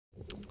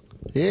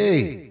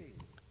Hey,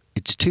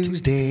 it's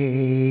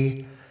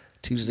Tuesday.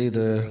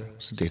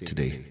 What's the date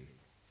today? I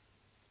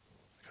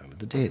can't remember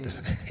the date.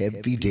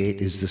 Every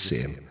date is the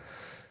same.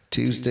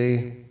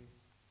 Tuesday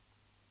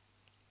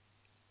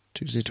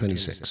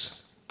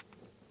 26.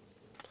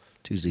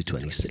 Tuesday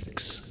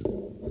 26.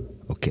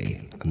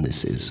 Okay, and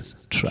this is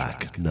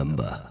track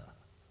number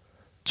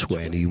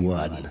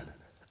 21.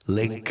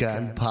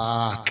 Linkin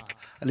Park.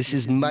 And this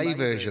is my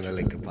version of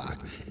Linkin Park.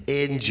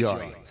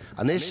 Enjoy.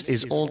 And this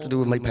is all to do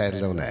with my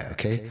pedal down there,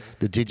 okay?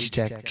 The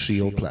Digitech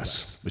Trio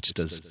Plus, which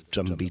does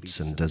drum beats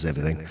and does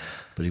everything.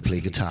 But you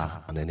play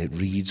guitar, and then it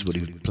reads what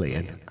you're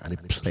playing, and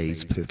it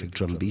plays perfect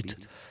drum beat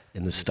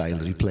in the style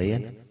that you're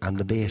playing, and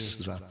the bass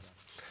as well.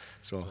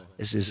 So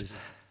this is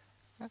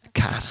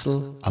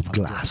Castle of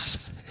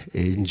Glass.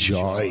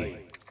 Enjoy.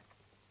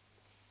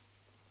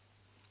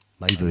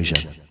 My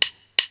version.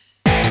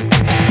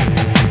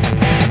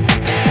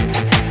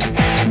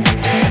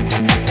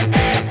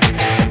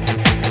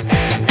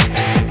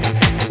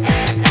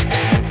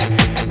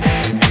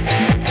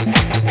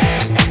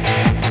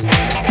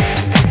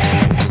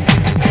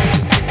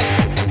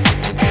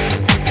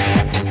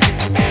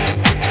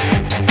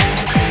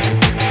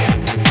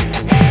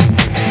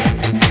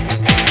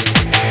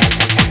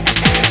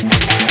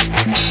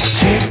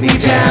 Take me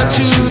down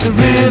to the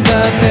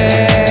riverbed.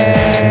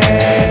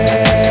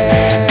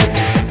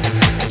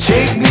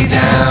 Take me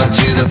down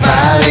to the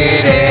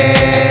fighting end.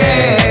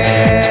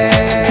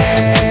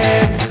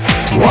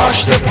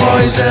 Wash the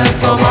poison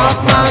from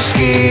off my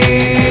skin.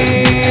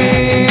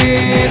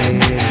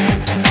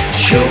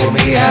 Show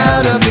me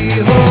how to be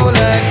whole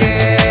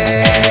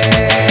again.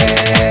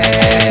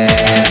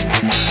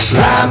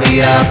 Fly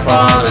me up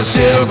on a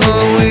silver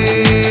wing.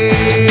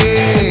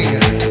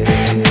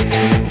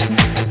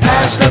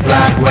 Past the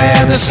block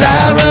where the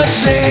sirens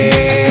sing.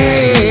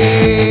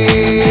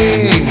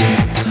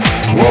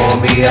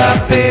 Warm me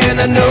up in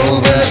a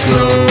nova's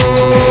glow.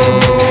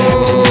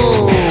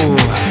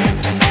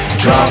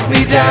 Drop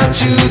me down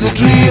to the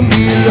dream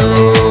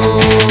below.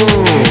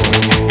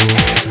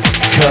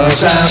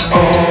 'Cause I'm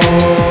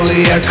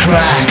only a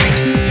crack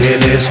in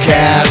this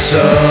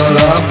castle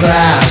of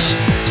glass.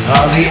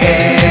 Hardly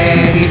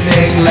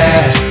anything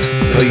left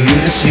for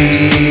you to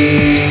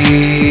see.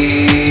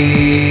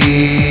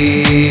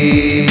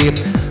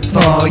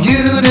 For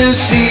you to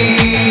see.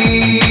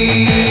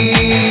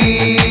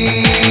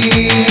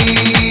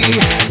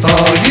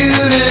 For you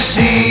to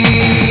see.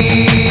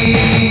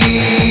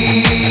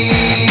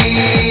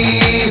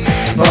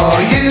 For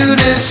you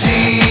to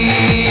see.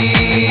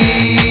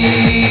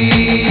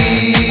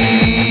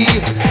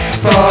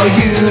 For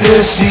you to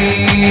see.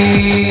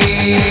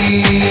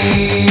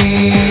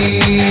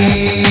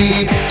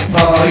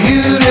 For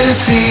you to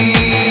see.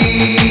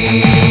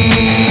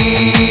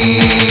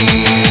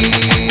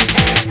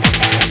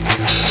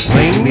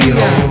 Bring me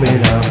home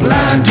in a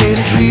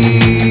blinding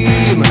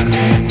dream.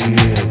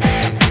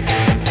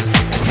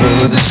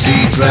 Through the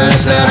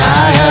secrets that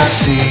I have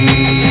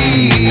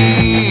seen.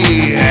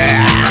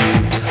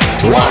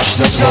 Wash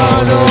the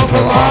sorrow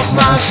from off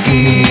my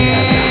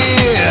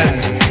skin.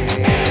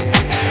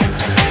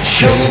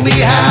 Show me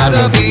how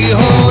to be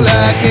whole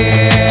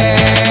again.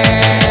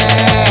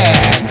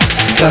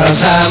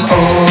 'Cause I'm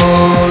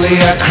only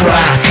a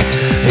crack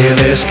in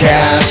this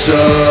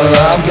castle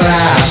of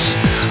glass.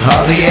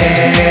 Hardly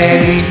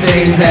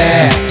anything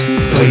there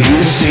for you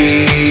to see.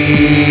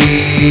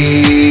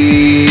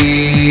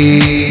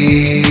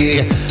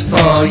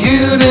 For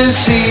you to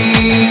see.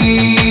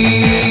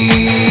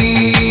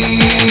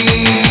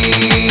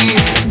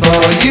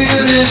 For you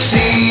to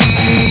see.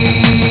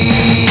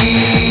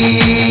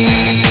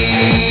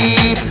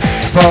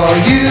 For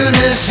you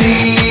to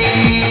see.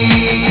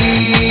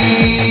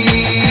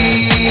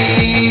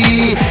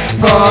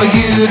 For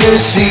you to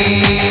see.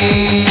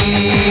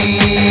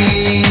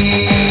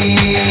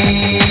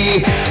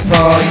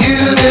 For you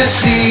to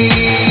see.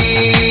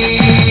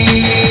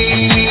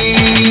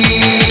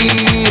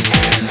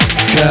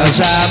 'Cause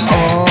I'm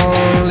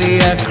only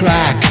a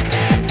crack.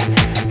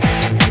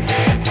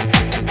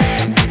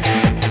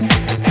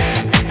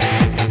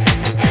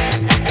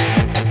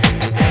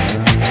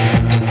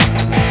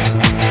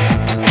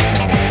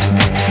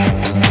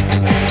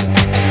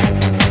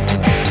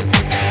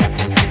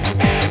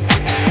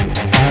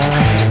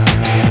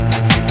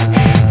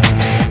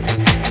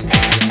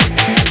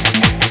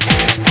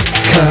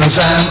 Cause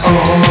I'm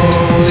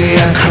only a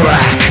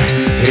crack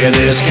in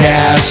this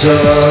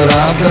castle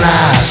of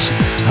glass.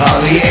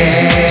 Hardly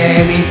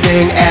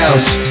anything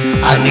else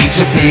I need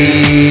to be.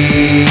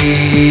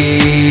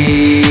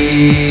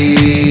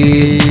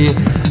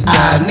 I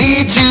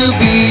need to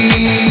be.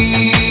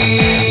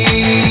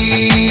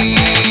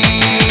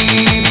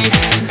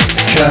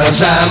 'Cause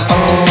I'm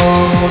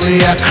only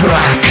a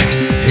crack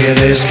in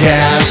this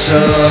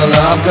castle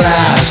of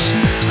glass.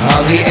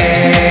 Hardly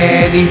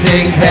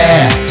anything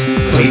there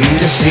for you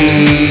to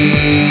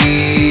see.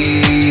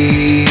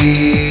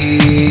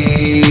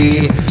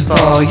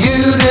 For you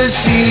to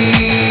see.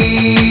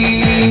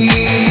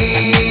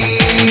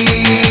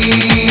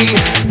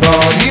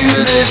 For you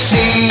to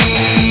see.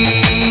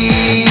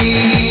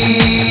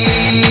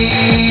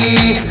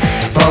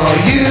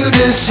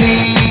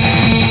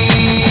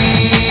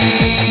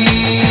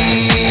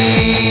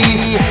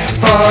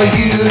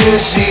 to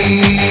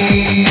see,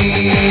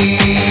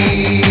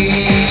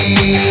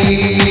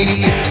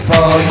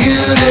 for you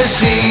to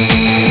see,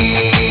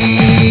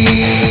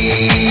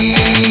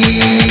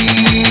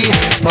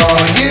 for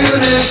you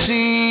to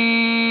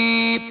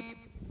see.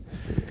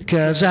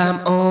 'Cause I'm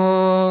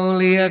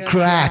only a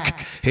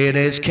crack in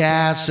his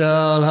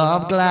castle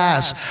of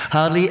glass,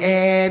 hardly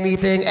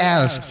anything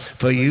else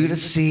for you to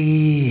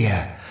see,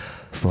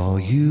 for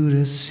you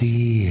to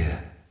see.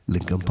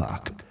 Linkin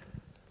Park,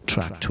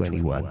 track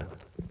 21,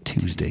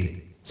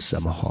 Tuesday,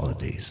 summer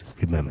holidays.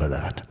 Remember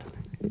that.